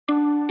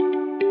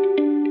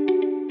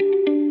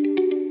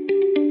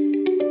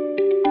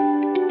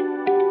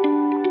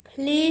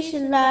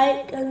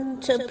like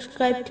and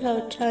subscribe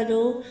to our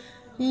channel.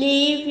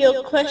 Leave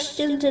your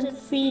questions and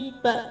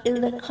feedback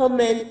in the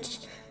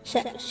comments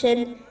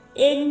section.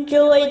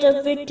 Enjoy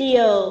the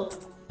video.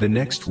 The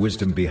next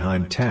wisdom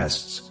behind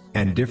tests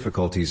and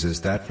difficulties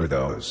is that for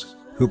those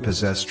who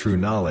possess true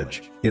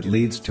knowledge, it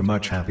leads to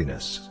much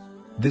happiness.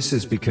 This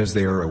is because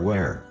they are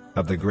aware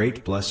of the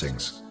great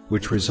blessings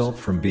which result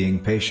from being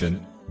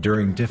patient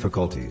during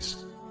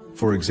difficulties.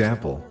 For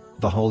example,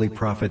 the Holy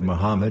Prophet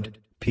Muhammad,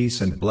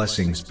 peace and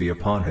blessings be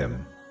upon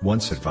him,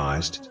 once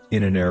advised,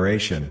 in a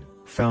narration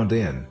found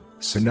in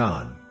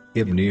Sunan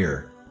Ibn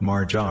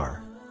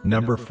Marjar,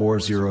 number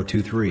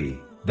 4023,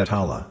 that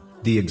Allah,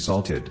 the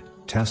Exalted,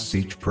 tests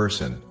each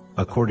person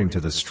according to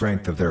the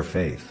strength of their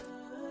faith.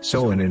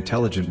 So an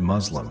intelligent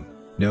Muslim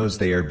knows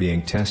they are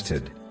being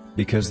tested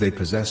because they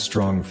possess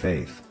strong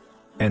faith.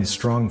 And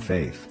strong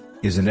faith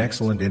is an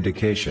excellent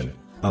indication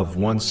of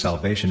one's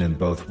salvation in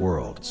both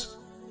worlds.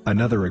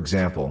 Another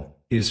example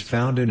is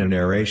found in a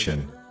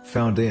narration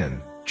found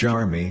in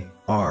Jami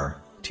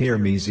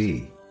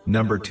Tirmizi,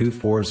 number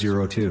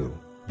 2402,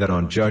 that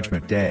on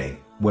Judgment Day,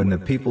 when the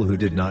people who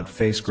did not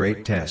face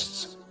great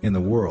tests in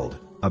the world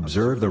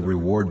observe the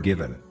reward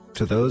given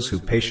to those who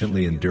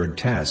patiently endured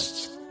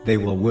tests, they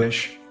will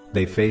wish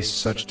they faced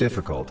such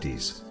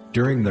difficulties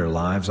during their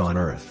lives on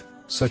earth,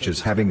 such as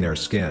having their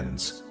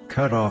skins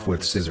cut off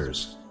with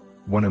scissors.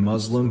 When a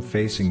Muslim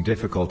facing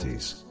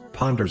difficulties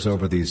ponders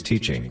over these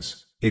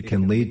teachings, it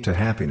can lead to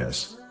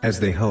happiness, as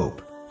they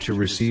hope to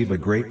receive a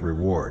great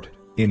reward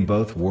in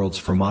both worlds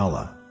from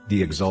Allah,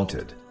 the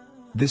Exalted.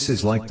 This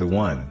is like the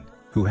one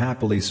who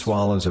happily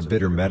swallows a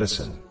bitter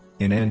medicine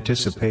in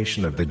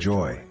anticipation of the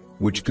joy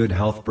which good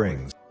health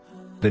brings.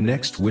 The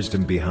next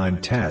wisdom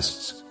behind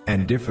tests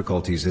and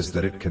difficulties is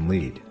that it can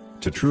lead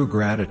to true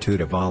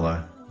gratitude of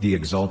Allah, the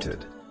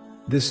Exalted.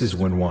 This is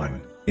when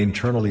one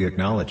internally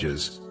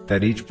acknowledges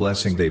that each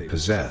blessing they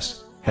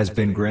possess has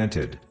been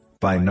granted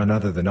by none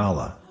other than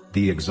Allah,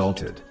 the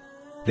Exalted.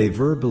 They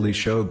verbally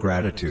show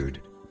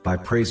gratitude by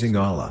praising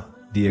Allah,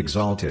 the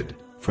Exalted,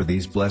 for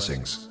these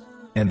blessings.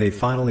 And they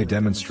finally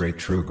demonstrate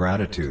true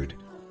gratitude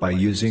by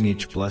using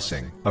each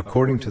blessing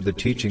according to the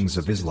teachings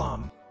of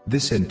Islam.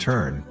 This in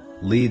turn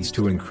leads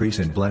to increase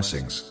in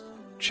blessings.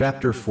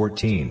 Chapter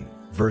 14,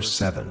 verse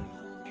 7.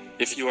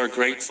 If you are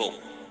grateful,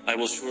 I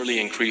will surely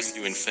increase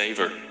you in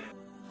favor.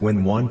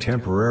 When one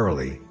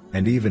temporarily,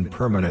 and even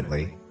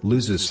permanently,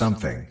 loses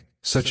something,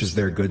 such as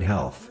their good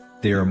health,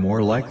 they are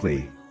more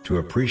likely to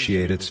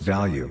appreciate its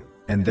value,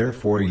 and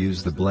therefore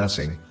use the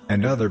blessing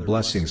and other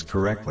blessings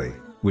correctly,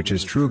 which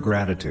is true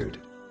gratitude.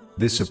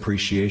 This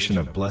appreciation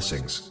of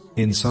blessings,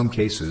 in some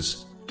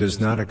cases, does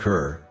not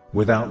occur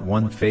without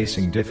one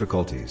facing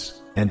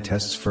difficulties and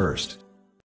tests first.